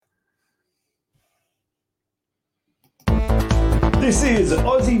This is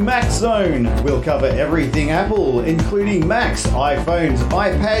Aussie Mac Zone. We'll cover everything Apple, including Macs, iPhones,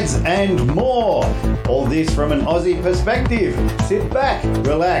 iPads, and more. All this from an Aussie perspective. Sit back,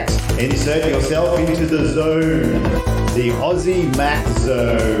 relax, insert yourself into the zone. The Aussie Mac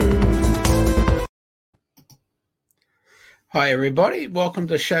Zone. Hi everybody, welcome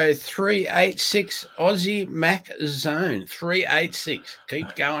to show 386 Aussie Mac Zone. 386.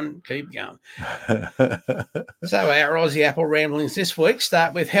 Keep going, keep going. So our Aussie Apple ramblings this week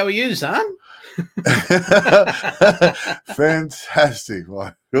start with, how are you, Zan? Fantastic,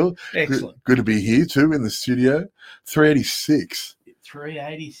 Michael. Excellent. Good to be here too in the studio. 386.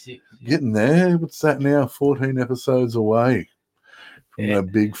 386. Getting there. What's that now? 14 episodes away from the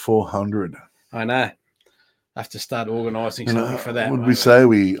big 400. I know. I have to start organising something for that. Would we say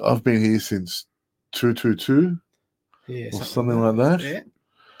I've been here since 222? Yeah, or something like that?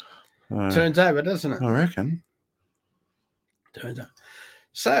 Yeah. Turns over, doesn't it? I reckon. Turns over.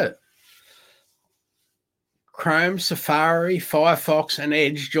 So, Chrome, Safari, Firefox, and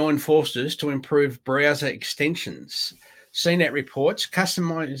Edge join forces to improve browser extensions. CNET reports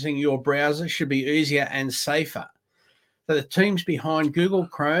customizing your browser should be easier and safer. So the teams behind Google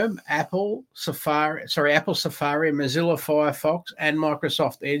Chrome, Apple Safari, Mozilla Firefox, and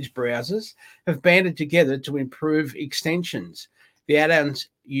Microsoft Edge browsers have banded together to improve extensions, the add-ons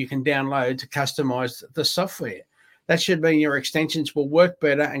you can download to customize the software. That should mean your extensions will work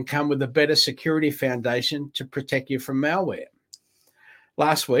better and come with a better security foundation to protect you from malware.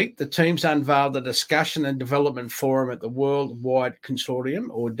 Last week, the teams unveiled a discussion and development forum at the Worldwide Consortium,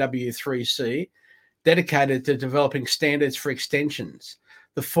 or W3C, dedicated to developing standards for extensions.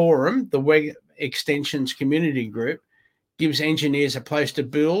 The forum, the Web Extensions Community Group, gives engineers a place to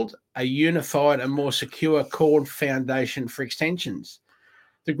build a unified and more secure core foundation for extensions.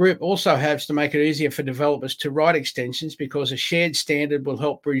 The group also hopes to make it easier for developers to write extensions because a shared standard will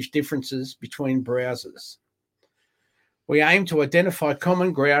help bridge differences between browsers. We aim to identify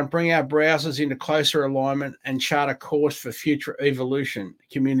common ground, bring our browsers into closer alignment, and chart a course for future evolution,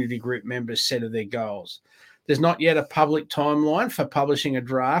 community group members said of their goals. There's not yet a public timeline for publishing a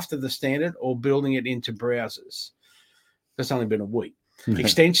draft of the standard or building it into browsers. That's only been a week.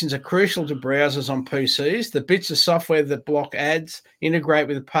 Extensions are crucial to browsers on PCs. The bits of software that block ads, integrate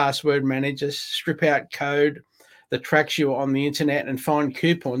with password managers, strip out code that tracks you on the internet, and find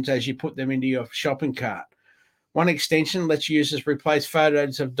coupons as you put them into your shopping cart. One extension lets users replace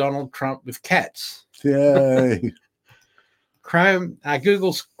photos of Donald Trump with cats. Yay.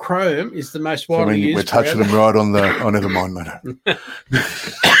 Google's Chrome is the most widely used. We're touching them right on the. Oh, never mind, mate.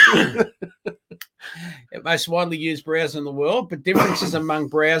 Most widely used browser in the world, but differences among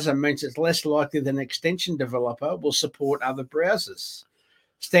browser means it's less likely that an extension developer will support other browsers.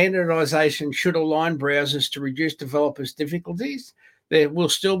 Standardization should align browsers to reduce developers' difficulties. There will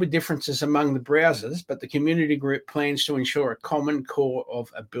still be differences among the browsers, but the community group plans to ensure a common core of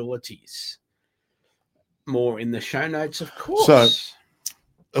abilities. More in the show notes, of course. So,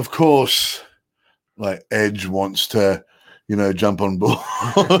 of course, like Edge wants to, jump on board.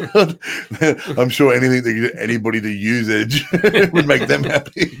 I'm sure anything to get anybody to use Edge would make them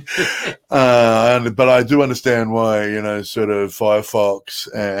happy. But I do understand why, sort of Firefox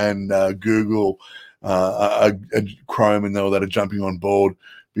and Google, Chrome and all that are jumping on board,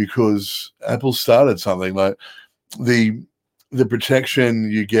 because Apple started something like the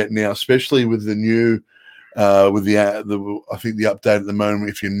protection you get now, especially with the new with the I think the update at the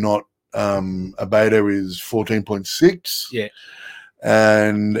moment, if you're not a beta, is 14.6. Yeah,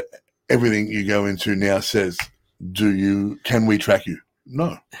 and everything you go into now says, can we track you?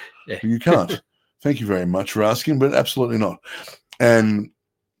 No, you can't. Thank you very much for asking, but absolutely not. And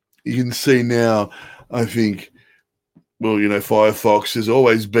you can see now, I think, Firefox has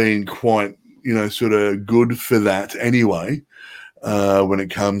always been quite, sort of good for that anyway, when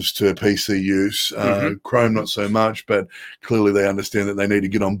it comes to PC use. Chrome, not so much, but clearly they understand that they need to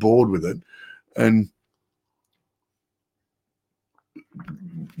get on board with it. And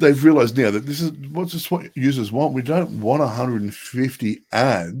they've realized now that this is what users want. We don't want 150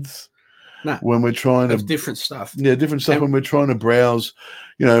 ads. No, when we're trying to different stuff. Yeah, different stuff. When we're trying to browse,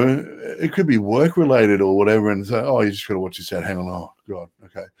 it could be work related or whatever, and say, oh, you just got to watch this ad. Hang on, oh God,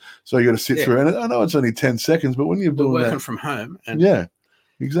 okay. So you got to sit through, and I know it's only 10 seconds, but when you're doing working from home, and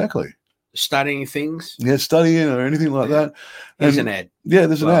exactly, studying things, studying or anything like that. There's an ad. Yeah,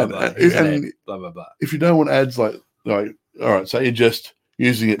 there's blah, an ad, blah, and blah blah blah. If you don't want ads like all right, so you're just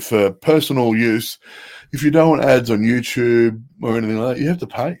using it for personal use. If you don't want ads on YouTube or anything like that, you have to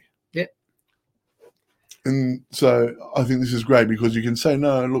pay. And so I think this is great because you can say,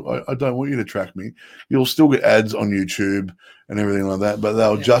 no, look, I don't want you to track me. You'll still get ads on YouTube and everything like that, but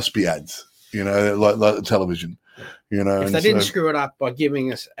they'll just be ads, like the television, If they didn't screw it up by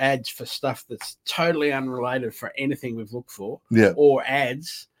giving us ads for stuff that's totally unrelated for anything we've looked for, or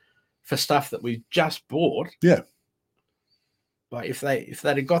ads for stuff that we've just bought. Yeah. But if they'd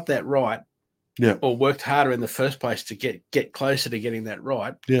have got that right, or worked harder in the first place to get closer to getting that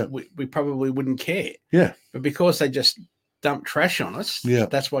right, we probably wouldn't care. Yeah. But because they just dump trash on us,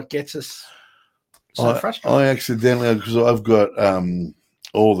 that's what gets us so frustrated. I accidentally, because I've got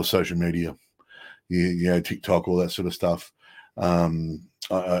all the social media, TikTok, all that sort of stuff. I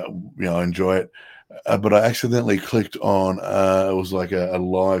enjoy it. But I accidentally clicked on, it was like a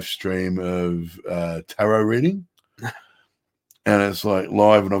live stream of tarot reading. And it's like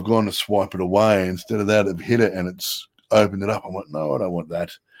live, and I've gone to swipe it away. Instead of that, I've hit it and it's opened it up. I'm like, no, I don't want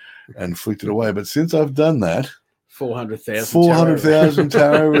that, and flicked it away. But since I've done that, 400,000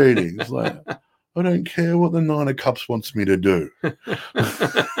 tarot readings. Like, I don't care what the Nine of Cups wants me to do.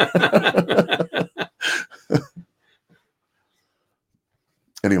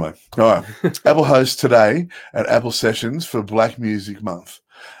 Anyway, all right. Apple hosts today at Apple Sessions for Black Music Month.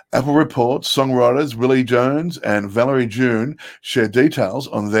 Apple reports songwriters Willie Jones and Valerie June share details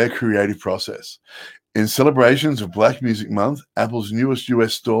on their creative process. In celebrations of Black Music Month, Apple's newest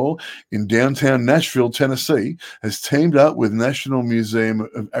US store in downtown Nashville, Tennessee, has teamed up with National Museum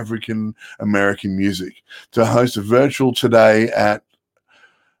of African American Music to host a virtual Today at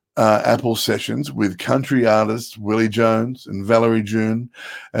Apple Sessions with country artists Willie Jones and Valerie June.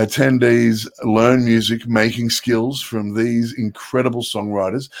 Attendees learn music making skills from these incredible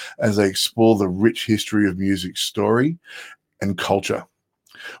songwriters as they explore the rich history of music story and culture.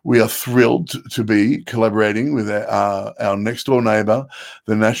 We are thrilled to be collaborating with our next door neighbor,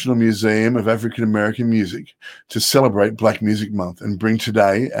 the National Museum of African American Music, to celebrate Black Music Month and bring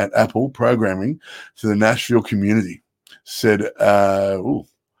Today at Apple programming to the Nashville community, said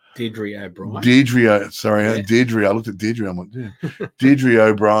Deirdre O'Brien. Deirdre. I looked at Deirdre. I'm like, yeah. Deirdre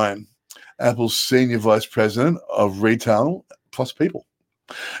O'Brien, Apple's Senior Vice President of Retail plus People.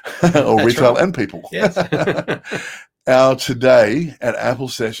 Or Retail and People. Yes. Our Today at Apple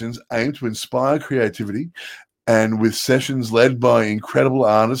Sessions aim to inspire creativity, and with sessions led by incredible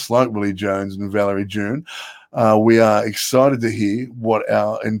artists like Willie Jones and Valerie June, we are excited to hear what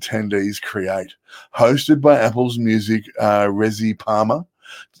our attendees create. Hosted by Apple's music, Rezi Palmer,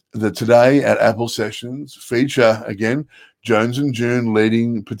 the Today at Apple Sessions feature, again, Jones and June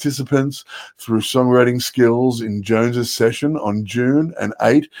leading participants through songwriting skills. In Jones's session on June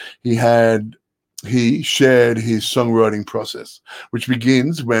 8, he shared his songwriting process, which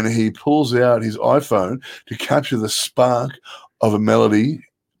begins when he pulls out his iPhone to capture the spark of a melody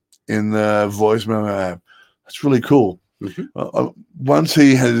in the voice memo app. That's really cool. Mm-hmm. Once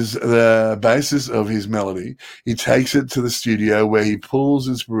he has the basis of his melody, he takes it to the studio where he pulls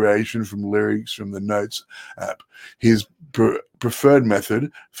inspiration from lyrics from the Notes app, his preferred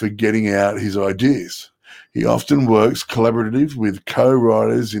method for getting out his ideas. He often works collaborative with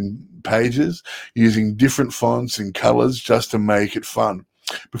co-writers in Pages, using different fonts and colors just to make it fun,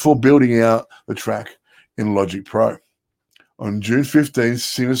 before building out the track in Logic Pro. On June 15th,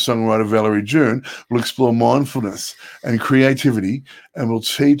 singer-songwriter Valerie June will explore mindfulness and creativity and will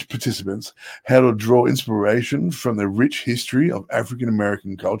teach participants how to draw inspiration from the rich history of African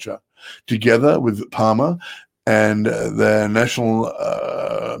American culture. Together with Palmer and the National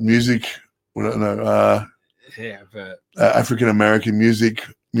African American Music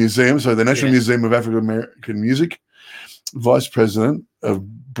Museum, so the National Museum of African American Music, Vice President of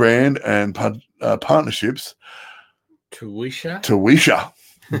Brand and Partnerships, Tawisha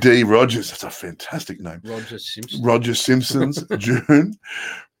D. Rogers. That's a fantastic name. Roger Simpson's June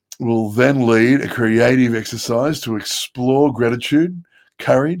will then lead a creative exercise to explore gratitude,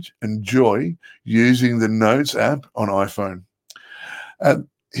 courage, and joy using the Notes app on iPhone.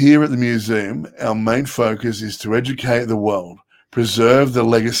 Here at the museum, our main focus is to educate the world, preserve the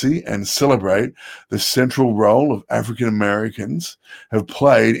legacy, and celebrate the central role of African Americans have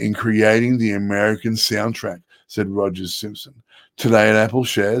played in creating the American soundtrack, said Rogers Simpson. Today at Apple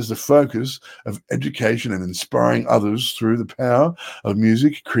shares the focus of education and inspiring others through the power of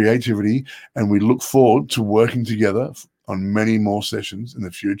music, creativity, and we look forward to working together on many more sessions in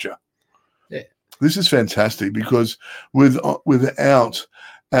the future. Yeah. This is fantastic because without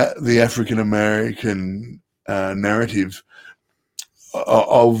the African American narrative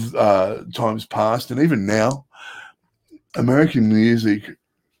of times past and even now, American music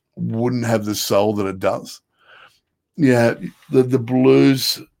wouldn't have the soul that it does. Yeah, the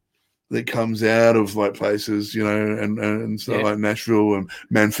blues that comes out of like places, and stuff like Nashville and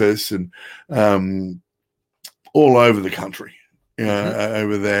Memphis and all over the country,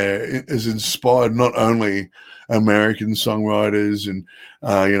 over there. It has inspired not only American songwriters and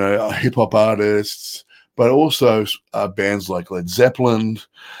hip hop artists, but also bands like Led Zeppelin,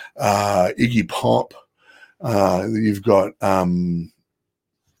 Iggy Pop. You've got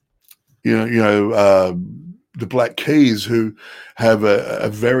the Black Keys, who have a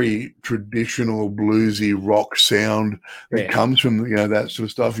very traditional bluesy rock sound that comes from that sort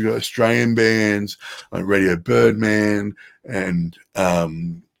of stuff. You've got Australian bands like Radio Birdman, and I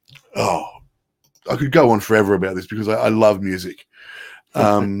could go on forever about this because I love music.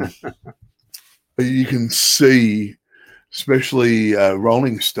 But you can see, especially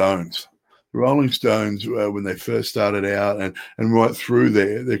Rolling Stones. The Rolling Stones, when they first started out and right through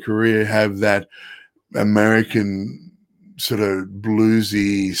their career, have that American sort of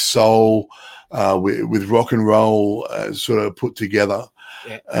bluesy soul with rock and roll sort of put together,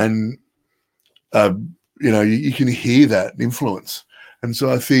 and you can hear that influence. And so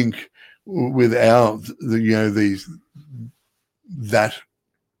I think without that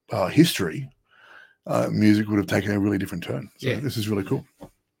history, music would have taken a really different turn. So this is really cool.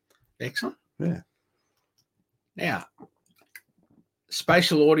 Excellent. Yeah. Now,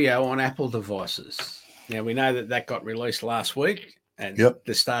 spatial audio on Apple devices. Now, we know that got released last week, and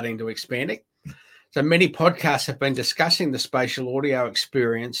they're starting to expand it. So many podcasts have been discussing the spatial audio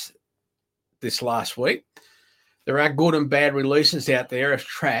experience this last week. There are good and bad releases out there of the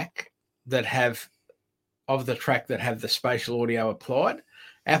track that have the spatial audio applied.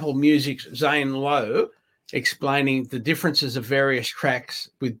 Apple Music's Zane Lowe explaining the differences of various tracks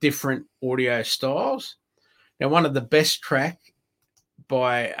with different audio styles. Now, one of the best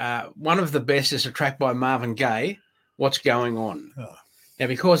is a track by Marvin Gaye, What's Going On. Oh. Now,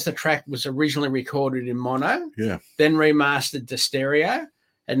 because the track was originally recorded in mono, then remastered to stereo,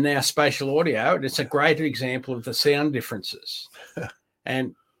 and now spatial audio, it's a great example of the sound differences.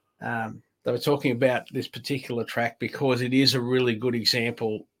 And they were talking about this particular track because it is a really good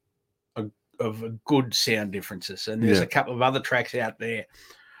example of good sound differences. And there's a couple of other tracks out there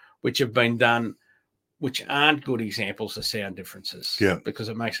which have been done which aren't good examples of sound differences. Yeah. Because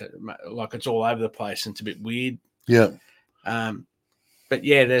it makes it like it's all over the place and it's a bit weird. Yeah. But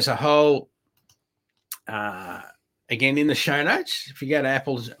there's a whole again in the show notes, if you go to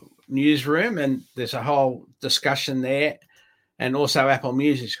Apple's newsroom, and there's a whole discussion there. And also Apple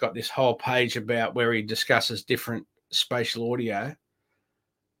Music's got this whole page about where he discusses different spatial audio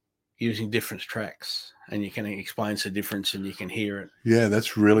using different tracks, and you can explain the difference and you can hear it. Yeah,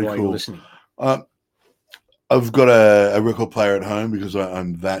 that's really while cool. You're listening. I've got a record player at home because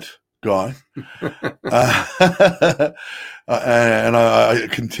I'm that guy. And I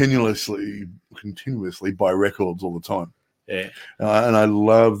continuously buy records all the time. Yeah. And I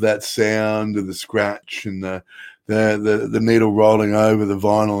love that sound of the scratch and the needle rolling over the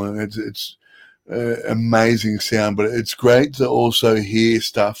vinyl, and it's amazing sound. But it's great to also hear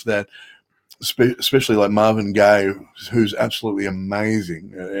stuff that, especially like Marvin Gaye, who's absolutely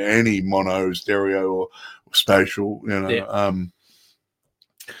amazing, any mono, stereo, or spatial,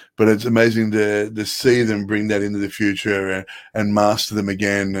 but it's amazing to see them bring that into the future and master them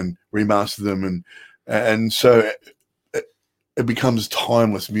again and remaster them, and so it becomes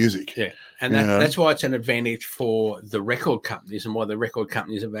timeless music. Yeah, and that's why it's an advantage for the record companies, and why the record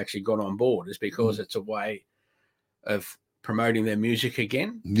companies have actually got on board, is because it's a way of promoting their music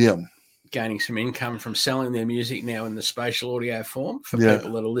again. Yeah. Gaining some income from selling their music now in the spatial audio form for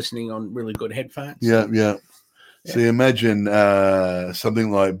people that are listening on really good headphones. Yeah. So you imagine something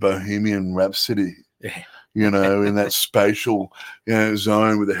like Bohemian Rhapsody, in that spatial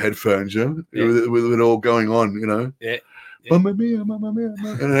zone with the headphones, with it all going on, Mamma mia,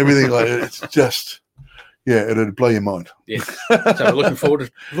 and everything like it. It's just, it'd blow your mind. Yeah. So we're looking forward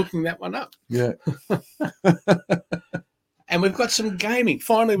to looking that one up. Yeah. And we've got some gaming.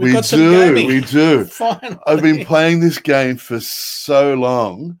 Finally, we've got some gaming. We do. Finally. I've been playing this game for so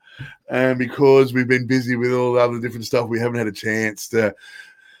long, and because we've been busy with all the other different stuff, we haven't had a chance to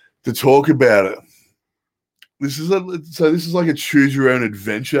talk about it. This is like a choose your own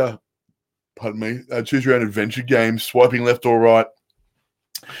adventure. Pardon me. Choose your own adventure game. Swiping left or right.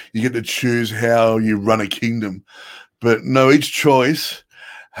 You get to choose how you run a kingdom, but each choice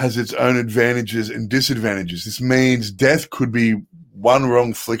has its own advantages and disadvantages. This means death could be one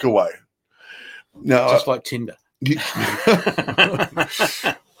wrong flick away. Now, just like Tinder.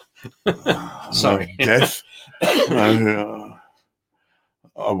 Sorry. Death? I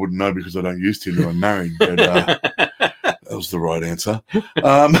wouldn't know because I don't use Tinder. I'm married. But That was the right answer.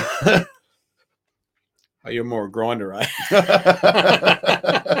 Oh, you're more a grinder, eh?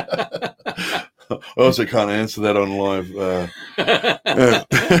 I also can't answer that on live.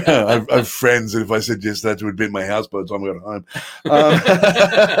 I have friends, and if I said yes, that would be in my house by the time I got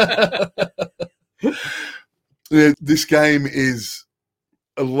home. This game is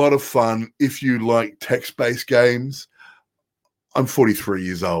a lot of fun if you like text-based games. I'm 43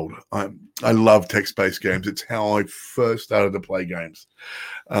 years old. I love text-based games. It's how I first started to play games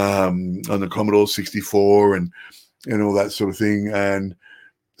on the Commodore 64 and all that sort of thing. And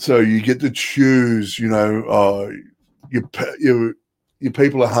so you get to choose, your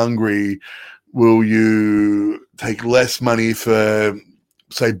people are hungry. Will you take less money for,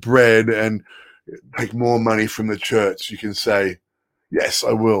 say, bread and take more money from the church? You can say, yes,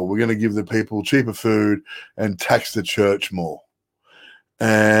 I will. We're going to give the people cheaper food and tax the church more.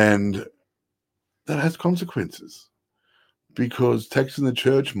 And that has consequences, because taxing the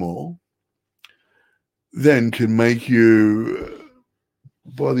church more then can make you,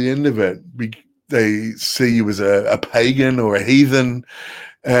 by the end of it, they see you as a pagan or a heathen,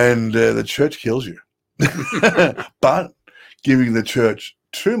 and the church kills you. But giving the church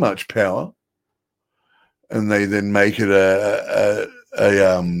too much power, and they then make it a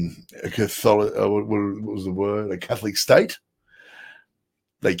Catholic, what was the word? A Catholic state.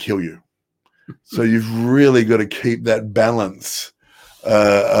 They kill you. So you've really got to keep that balance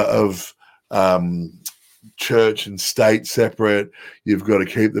of church and state separate. You've got to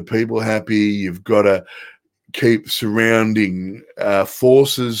keep the people happy. You've got to keep surrounding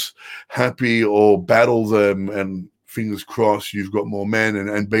forces happy, or battle them, and fingers crossed you've got more men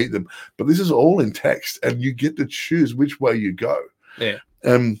and beat them. But this is all in text, and you get to choose which way you go. Yeah.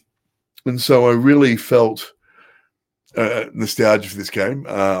 And so I really felt nostalgia for this game.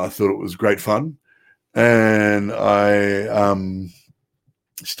 I thought it was great fun, and I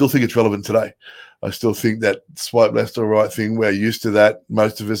still think it's relevant today. I still think that swipe left or right thing, we're used to that.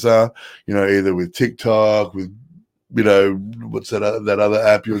 Most of us are, either with TikTok, with, what's that other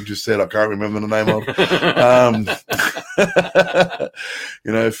app you just said? I can't remember the name of.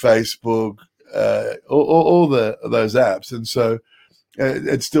 Facebook, all those apps. And so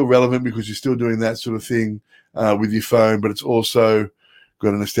it's still relevant because you're still doing that sort of thing with your phone, but it's also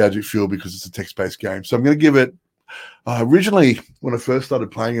got a nostalgic feel because it's a text-based game. So I'm going to give it, originally when I first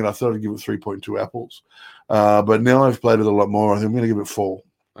started playing it, I thought I'd give it 3.2 apples. But now I've played it a lot more. I think I'm going to give it 4.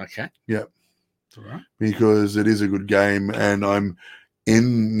 Okay. Yeah. All right. Because it is a good game, and I'm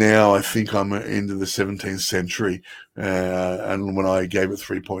in now, I think I'm into the 17th century. And when I gave it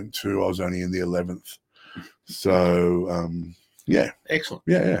 3.2, I was only in the 11th. So, yeah. Excellent.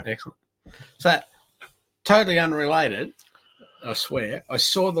 Yeah. Excellent. So, totally unrelated, I swear, I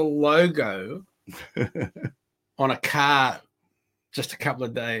saw the logo on a car just a couple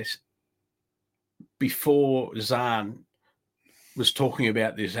of days before Zahn was talking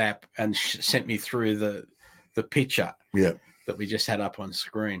about this app and sent me through the picture that we just had up on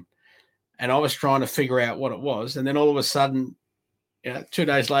screen. And I was trying to figure out what it was. And then all of a sudden, 2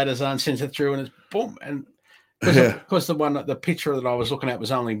 days later, Zahn sends it through and it's boom. And because the picture that I was looking at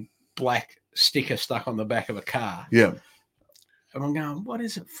was only black sticker stuck on the back of a car. Yeah. And I'm going, what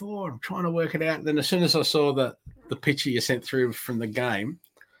is it for? I'm trying to work it out. And then as soon as I saw the picture you sent through from the game,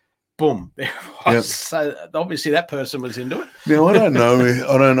 boom. Yep. So obviously that person was into it. Now, I don't know.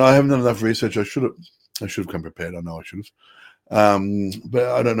 I haven't done enough research. I should have come prepared. I know I should have. But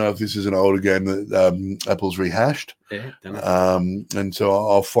I don't know if this is an older game that Apple's rehashed. Yeah. Don't know. And so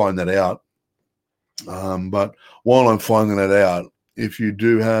I'll find that out. But while I'm finding that out, if you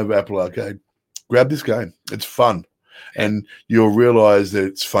do have Apple Arcade, grab this game. It's fun. And you'll realize that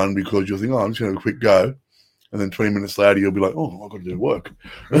it's fun because you'll think, I'm just going to have a quick go. And then 20 minutes later, you'll be like, I've got to do work.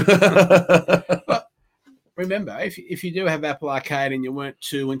 But remember, if you do have Apple Arcade and you weren't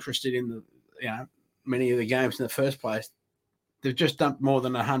too interested in many of the games in the first place, they've just dumped more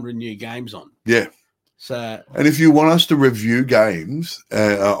than 100 new games on. Yeah. So, and if you want us to review games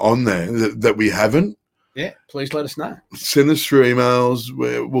on there that we haven't, please let us know. Send us through emails.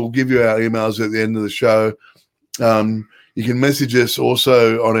 We'll give you our emails at the end of the show. You can message us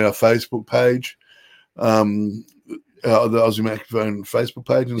also on our Facebook page, the Aussie Microphone Facebook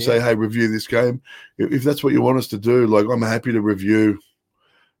page, and say, hey, review this game. If that's what you want us to do, like, I'm happy to review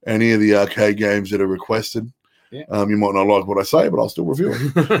any of the arcade games that are requested. Yeah. You might not like what I say, but I'll still review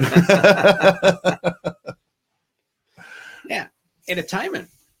it. Yeah, entertainment.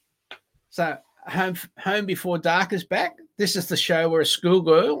 So Home Before Dark is back. This is the show where a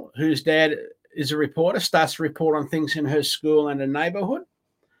schoolgirl whose dad is a reporter starts to report on things in her school and her neighborhood.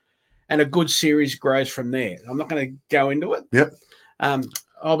 and a good series grows from there. I'm not going to go into it. Yep.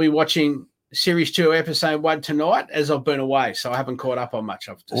 I'll be watching Series 2, Episode 1 tonight as I've been away, so I haven't caught up on much.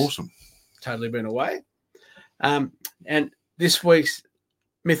 I've just totally been away. And this week's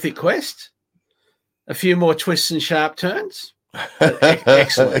Mythic Quest, a few more twists and sharp turns.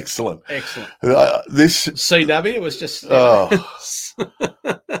 Excellent. Excellent. This CW was just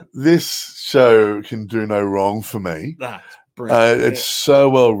this show can do no wrong for me. It's so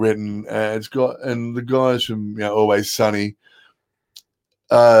well written. And the guys from Always Sunny,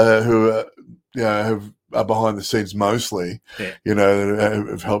 who are behind the scenes mostly,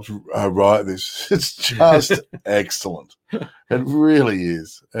 have helped write this. It's just excellent. It really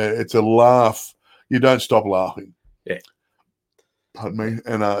is. It's a laugh. You don't stop laughing. Yeah. Pardon me.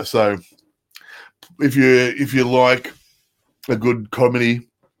 And so, if you like a good comedy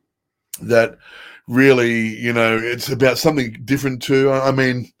that really, it's about something different too. I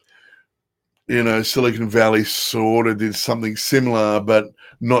mean, Silicon Valley sort of did something similar, but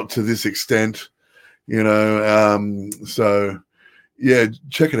not to this extent. So yeah,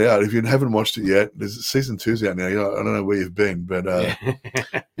 check it out if you haven't watched it yet. There's season 2's out now. I don't know where you've been, but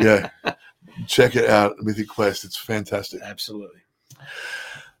yeah, check it out. Mythic Quest, it's fantastic. Absolutely.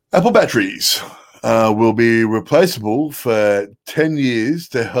 Apple batteries will be replaceable for 10 years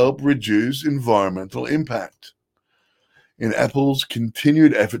to help reduce environmental impact. In Apple's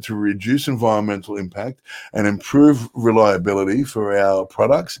continued effort to reduce environmental impact and improve reliability for our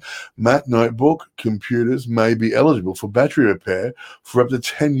products, Mac notebook computers may be eligible for battery repair for up to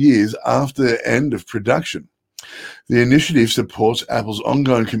 10 years after the end of production. The initiative supports Apple's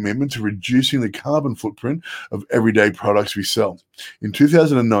ongoing commitment to reducing the carbon footprint of everyday products we sell. In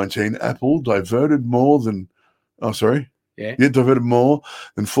 2019, Apple diverted more than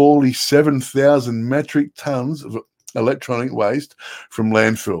 47,000 metric tons of electronic waste from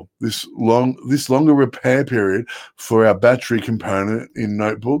landfill. This longer repair period for our battery component in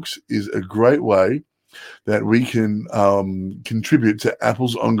notebooks is a great way that we can contribute to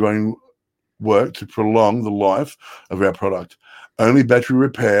Apple's ongoing work to prolong the life of our product. Only battery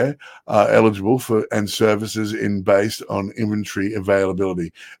repair are eligible for and services based on inventory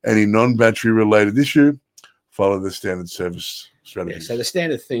availability. Any non-battery related issue, follow the standard service strategy. Yeah, so the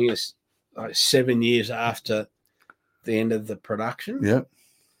standard thing is 7 years after the end of the production. Yep.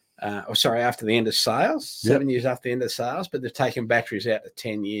 After the end of sales. 7 years after the end of sales, but they're taking batteries out to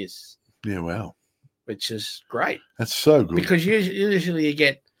 10 years. Yeah, wow. Which is great. That's so good. Because usually you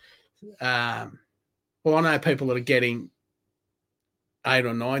get, I know people that are getting 8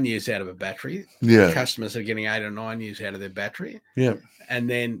 or 9 years out of a battery. Yeah. Customers are getting 8 or 9 years out of their battery. Yeah. And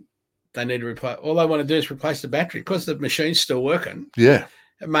then they need to replace, all they want to do is replace the battery because the machine's still working. Yeah.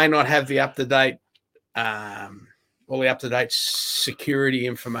 It may not have the up-to-date, all the up-to-date security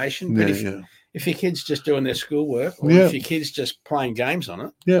information. But if your kid's just doing their schoolwork or if your kid's just playing games on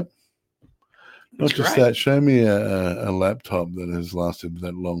it. Yeah. Not just that. Show me a laptop that has lasted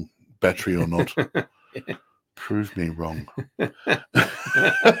that long, battery or not. Yeah. Prove me wrong.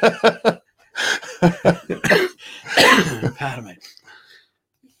 Pardon me.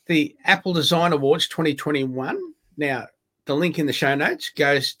 The Apple Design Awards 2021. Now, the link in the show notes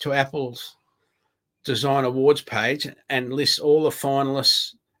goes to Apple's Design Awards page and lists all the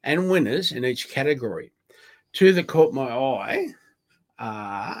finalists and winners in each category. Two that caught my eye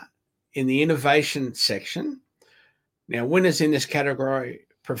are in the innovation section. Now, winners in this category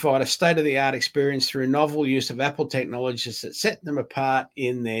provide a state-of-the-art experience through novel use of Apple technologies that set them apart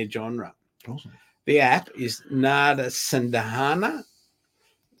in their genre. Awesome. The app is Nada Sandhana.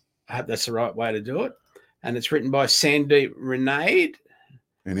 I hope that's the right way to do it. And it's written by Sandeep Renaid.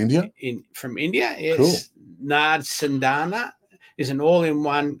 In India? From India, yes. Cool. Nada Sandhana is an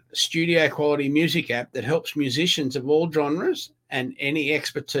all-in-one studio-quality music app that helps musicians of all genres and any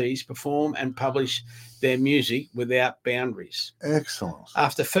expertise perform and publish their music without boundaries. Excellent.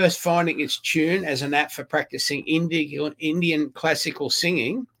 After first finding its tune as an app for practicing Indian classical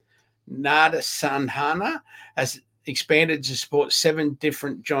singing, Nada Sandhana has expanded to support 7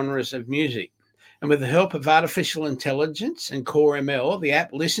 different genres of music. And with the help of artificial intelligence and Core ML, the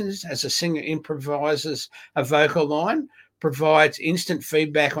app listens as a singer improvises a vocal line, provides instant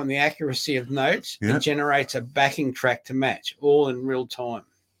feedback on the accuracy of notes, and generates a backing track to match, all in real time.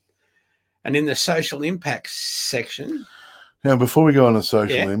 And in the social impact section. Now, before we go on the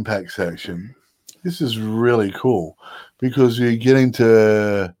social impact section, this is really cool because you're getting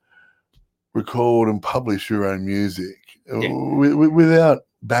to record and publish your own music without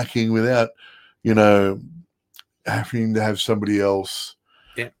backing, without, having to have somebody else,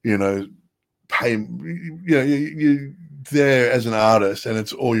 pay. You're there as an artist, and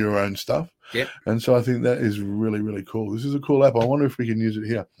it's all your own stuff. Yeah. And so I think that is really, really cool. This is a cool app. I wonder if we can use it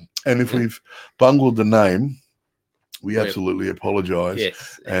here. And if we've bungled the name, we absolutely apologize.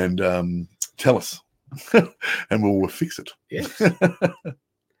 Yes. And tell us, and we'll fix it. Yes.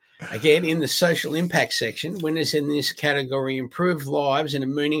 Again, in the social impact section, winners in this category improve lives in a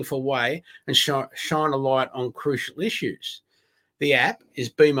meaningful way and shine a light on crucial issues. The app is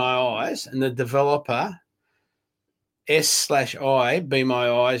Be My Eyes, and the developer S/I Be My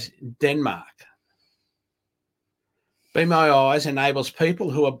Eyes Denmark. Be My Eyes enables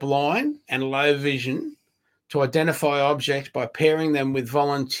people who are blind and low vision to identify objects by pairing them with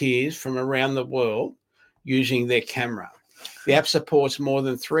volunteers from around the world using their camera. The app supports more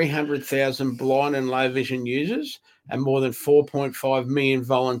than 300,000 blind and low vision users and more than 4.5 million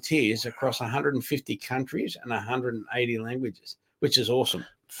volunteers across 150 countries and 180 languages, which is awesome.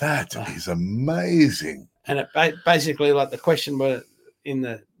 That is amazing. And it basically, like the question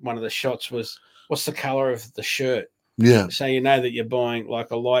in one of the shots was, what's the color of the shirt? Yeah. So you know that you're buying like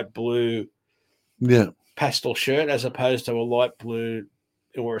a light blue pastel shirt as opposed to a light blue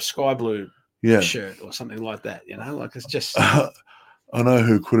or a sky blue shirt or something like that. Like it's just. I know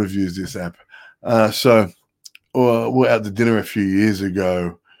who could have used this app. So we're out to dinner a few years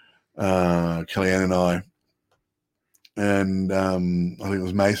ago, Kellyanne and I. And I think it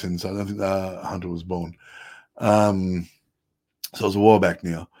was Mason, so I don't think Hunter was born. So it was a while back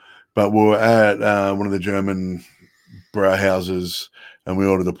now. But we were at one of the German Brauhauses, and we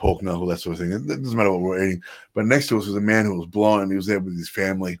ordered a pork knuckle, that sort of thing. It doesn't matter what we were eating. But next to us was a man who was blind. He was there with his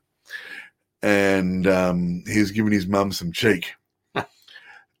family. And he was giving his mum some cheek.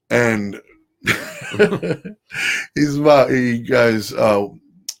 And his mum, he goes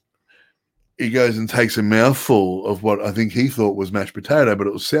and takes a mouthful of what I think he thought was mashed potato, but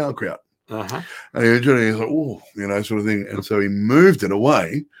it was sauerkraut. Uh-huh. And he was like, oh, sort of thing. And so he moved it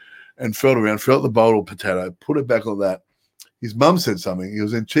away and felt the bowl of potato, put it back on that. His mum said something. He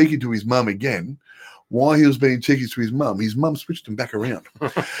was then cheeky to his mum again. While he was being cheeky to his mum switched him back around.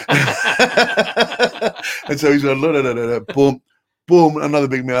 And so he's like, boom, boom, another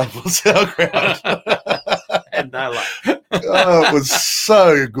big mouthful of sauerkraut. And no luck. Oh, it was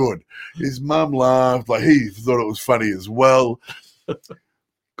so good. His mum laughed. Like, he thought it was funny as well.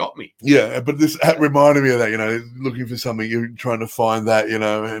 Got me. Yeah, but this reminded me of that, looking for something, you're trying to find that, and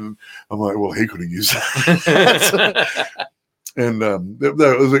I'm like, well, he could have used that. And it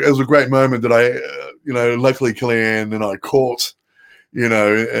was a great moment that I, luckily Kellyanne and I caught,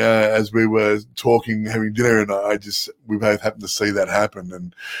 as we were talking, having dinner, and we both happened to see that happen,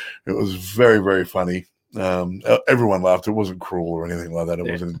 and it was very, very funny. Everyone laughed. It wasn't cruel or anything like that.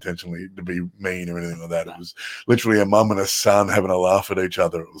 It wasn't intentionally to be mean or anything like that. It was literally a mum and a son having a laugh at each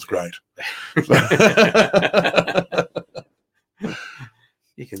other. It was great.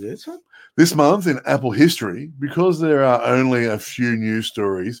 You can do this one. This month in Apple history, because there are only a few news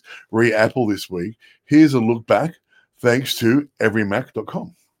stories re-Apple this week, here's a look back thanks to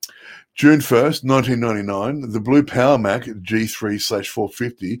everymac.com. June 1st, 1999, the Blue Power Mac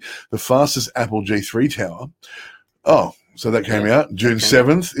G3/450, the fastest Apple G3 tower. Oh, so that came out. June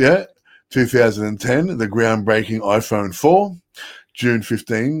 7th, 2010, the groundbreaking iPhone 4. June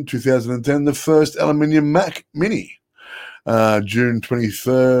 15, 2010, the first aluminium Mac Mini. June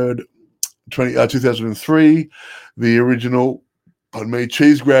 23rd, 2003, the original,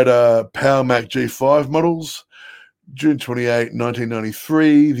 cheese grater Power Mac G5 models. June 28,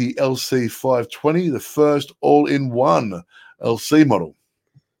 1993, the LC520, the first all-in-one LC model.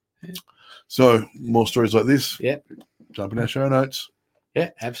 Yeah. So, more stories like this. Yep. Jump in our show notes.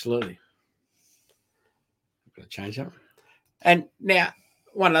 Yeah, absolutely. I'm going to change that. And now,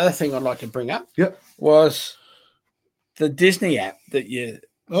 one other thing I'd like to bring up was the Disney app that you...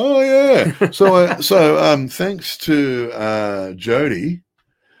 Oh, yeah. So thanks to Jody.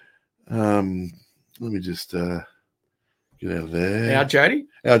 Let me just... get out of there.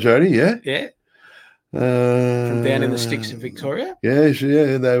 Our Jody, yeah. Yeah. From down in the sticks of Victoria. Yeah,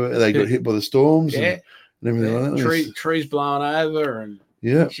 they got hit by the storms and everything like that. Trees blowing over, and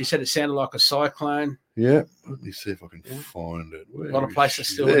she said it sounded like a cyclone. Yeah. Let me see if I can find it. A lot of places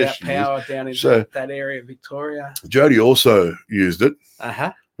still without power down in that area of Victoria. Jody also used it,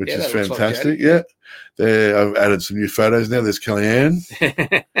 which is fantastic. Like I've added some new photos now. There's Kellyanne.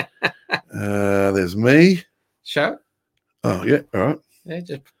 There's me. Show. Oh, yeah. All right. Yeah,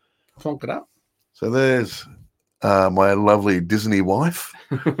 just plonk it up. So there's my lovely Disney wife,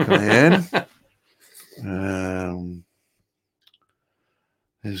 Kellyanne.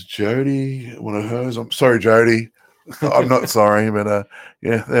 There's Jody, one of hers. I'm sorry, Jody. I'm not sorry, but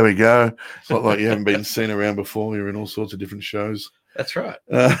yeah, there we go. It's not like you haven't been seen around before. You're in all sorts of different shows. That's right.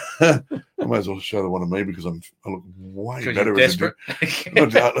 I might as well show the one of me because I look way better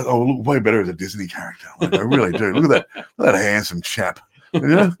I look way better as a Disney character. Like, I really do. Look at that handsome chap. You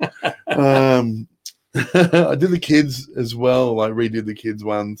know? I did the kids as well. I redid the kids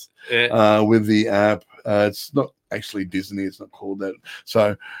ones with the app. It's not actually Disney. It's not called that.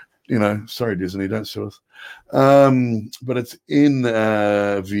 So, sorry, Disney, don't sue us. But it's in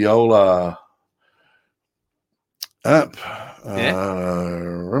Viola app.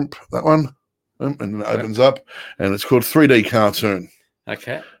 That one. And it opens up, and it's called 3D Cartoon.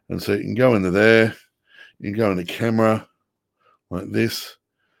 Okay. And so you can go into there. You can go into camera like this.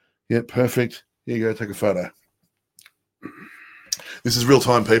 Yeah, perfect. Here you go, take a photo. This is real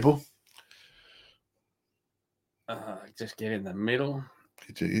time, people. Just get in the middle.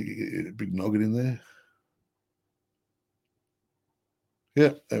 Get a big noggin in there.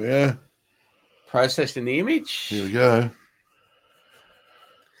 Yeah, there we go. Processing the image. Here we go.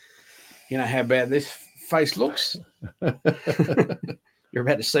 You know how bad this face looks? You're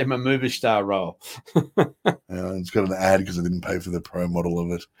about to see my movie star role. It's got an ad because I didn't pay for the pro model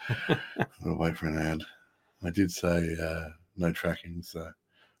of it. I'll wait for an ad. I did say no tracking, so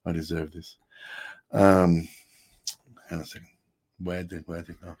I deserve this. Hang on a second. Where did?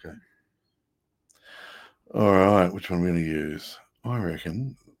 Okay. All right, which one are we going to use? I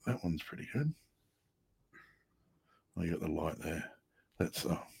reckon that one's pretty good. Oh, you got the light there. Let's,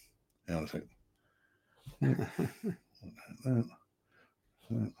 hang on a second.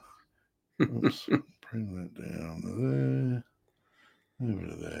 Oops, bring that down to there. Over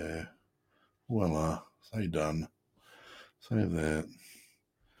to there. Voila. Say done. Save that.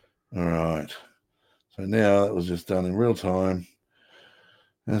 All right. So now that was just done in real time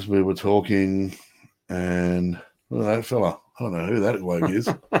as we were talking. And look at that fella. I don't know who that bloke is.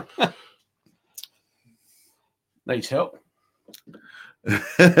 Needs help.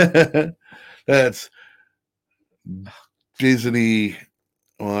 That's Disney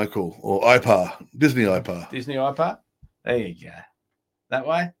Michael or IPAR. Disney IPAR. Disney IPAR. There you go. That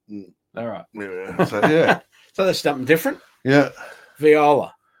way? All right. Yeah. So, yeah. So that's something different. Yeah.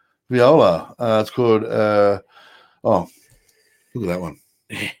 Viola. It's called, look at that one.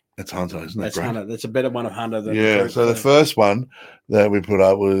 That's Hunter, isn't that great? Hunter. That's a better one of Hunter than so the first one that we put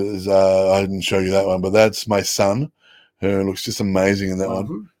up was, I didn't show you that one, but that's my son, who looks just amazing in that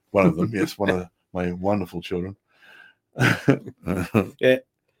one. One of them, yes, one of my wonderful children. Yeah.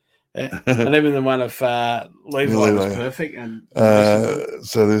 And even the one of Levi was perfect. And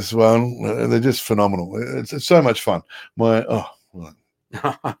so this one, they're just phenomenal. It's so much fun.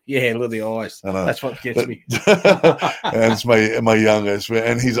 Yeah, look at the eyes. That's what gets me. And it's my youngest,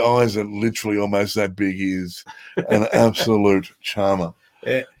 and his eyes are literally almost that big. He's an absolute charmer.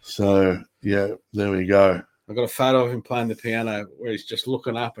 Yeah. So yeah, there we go. I've got a photo of him playing the piano where he's just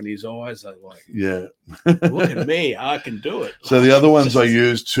looking up and his eyes are like, yeah, look at me, I can do it. So the other ones I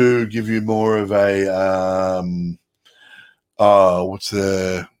use to give you more of a what's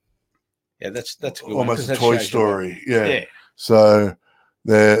the? Yeah, that's a good almost one, a Toy Story. Yeah. So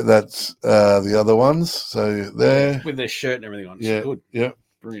that's the other ones. So there with their shirt and everything on. It's good. Yeah.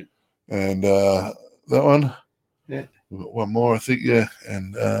 Brilliant. And that one. Yeah. We've got one more, I think. Yeah.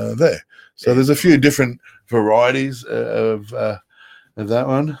 And there. So there's a few different varieties of that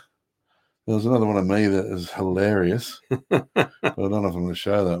one. There's another one of me that is hilarious. But I don't know if I'm going to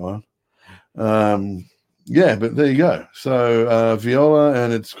show that one. Yeah, but there you go. So Viola,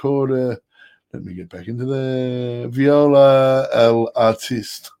 and it's called, let me get back into the Viola El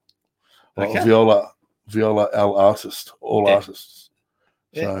Artiste. Okay. Viola El Artist, all artists.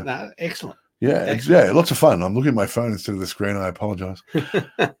 So, no, excellent. Yeah, lots of fun. I'm looking at my phone instead of the screen. I apologize.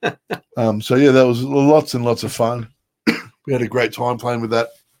 So yeah, that was lots and lots of fun. We had a great time playing with that.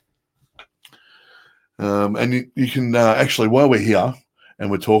 And you can actually, while we're here and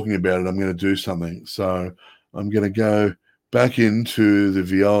we're talking about it, I'm going to do something. So I'm going to go back into the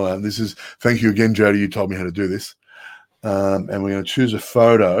Viola. And this is, thank you again, Jody. You told me how to do this. And we're going to choose a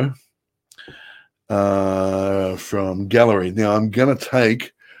photo from gallery. Now I'm going to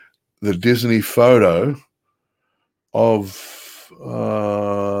take the Disney photo of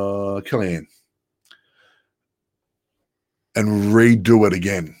Kellyanne and redo it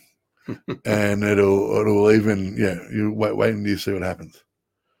again. And it'll even, you wait until you see what happens.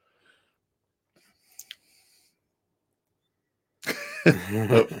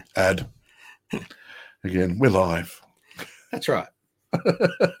 Ad. Again, we're live. That's right.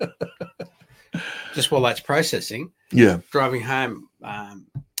 Just while that's processing. Yeah. Driving home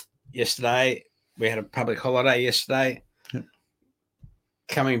yesterday, we had a public holiday yesterday. Yep.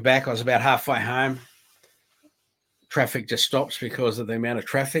 Coming back, I was about halfway home. Traffic just stops because of the amount of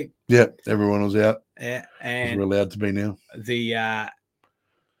traffic. Yeah, everyone was out. Yeah, and we're allowed to be now. The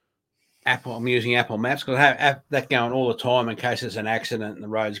Apple, I'm using Apple Maps because I have that going all the time in case there's an accident and the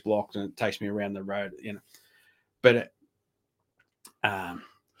road's blocked and it takes me around the road, But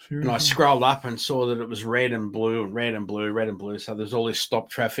and I scrolled up and saw that it was red and blue and red and blue, red and blue. So there's all this stop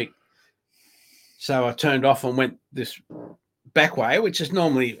traffic. So I turned off and went this back way, which is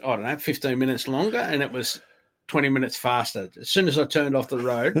normally, 15 minutes longer, and it was 20 minutes faster. As soon as I turned off the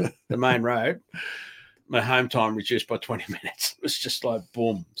road, the main road, my home time reduced by 20 minutes. It was just like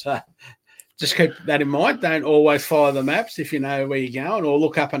boom. So just keep that in mind. Don't always follow the maps if you know where you're going, or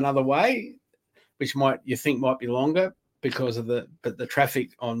look up another way, which you think might be longer because of the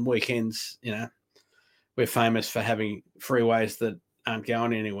traffic on weekends. We're famous for having freeways that aren't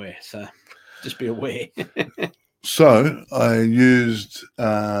going anywhere. So just be aware. So I used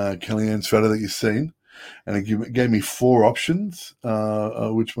Kellyanne's photo that you've seen, and it gave me 4 options,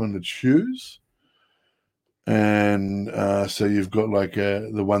 which one to choose. And so you've got like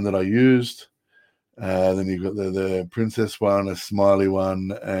the one that I used. Then you've got the princess one, a smiley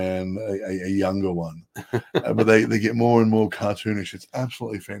one, and a younger one. But they get more and more cartoonish. It's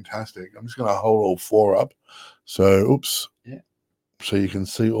absolutely fantastic. I'm just going to hold all 4 up. So, Yeah. So you can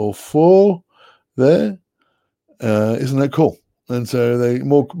see all 4 there. Isn't that cool? And so they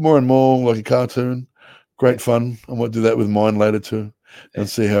more and more like a cartoon. Great fun. I might do that with mine later too, and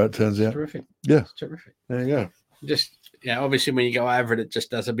see how it turns out. Terrific. Yeah. It's terrific. There you go. Just obviously when you go over it just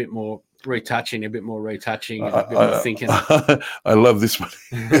does a bit more retouching, a bit more thinking. I love this one.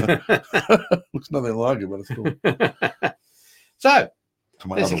 Looks nothing like it, but it's cool. So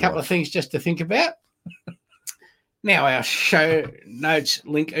there's a couple of things just to think about. Now our show notes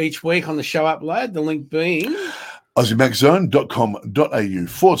link each week on the show upload, the link being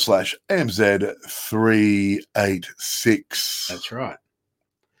AussieMacZone.com.au/AMZ386. That's right.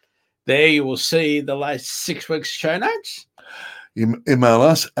 There you will see the last 6 weeks' show notes. Email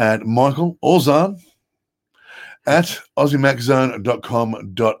us at Michael or Zahn at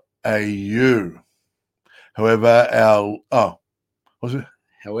AussieMacZone.com.au. However,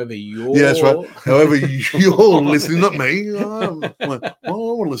 However you're... Yeah, that's right. However you're listening, not me. What do I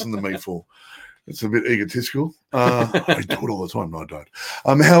want to listen to me for? It's a bit egotistical. I do it all the time. No, I don't.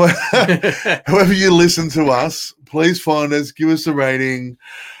 However you listen to us, please find us, give us a rating,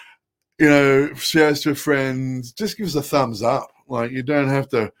 share us to friends. Just give us a thumbs up. Like, you don't have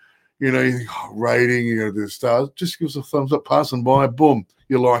to, you think, rating, you got to do stars. Just give us a thumbs up, passing by, boom,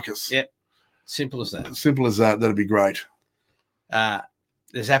 you like us. Yep. Simple as that. Simple as that. That'd be great.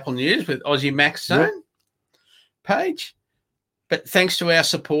 There's Apple News with Aussie Max Zone page. But thanks to our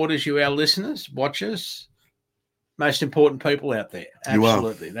supporters, our listeners, watchers, most important people out there.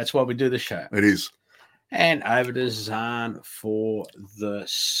 Absolutely. That's why we do the show. It is. And over to Zahn for the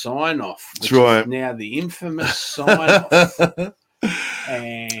sign-off. That's right. Now the infamous sign-off.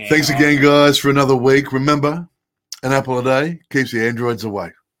 And thanks again, guys, for another week. Remember, an apple a day keeps the androids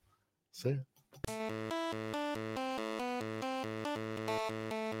away. See ya.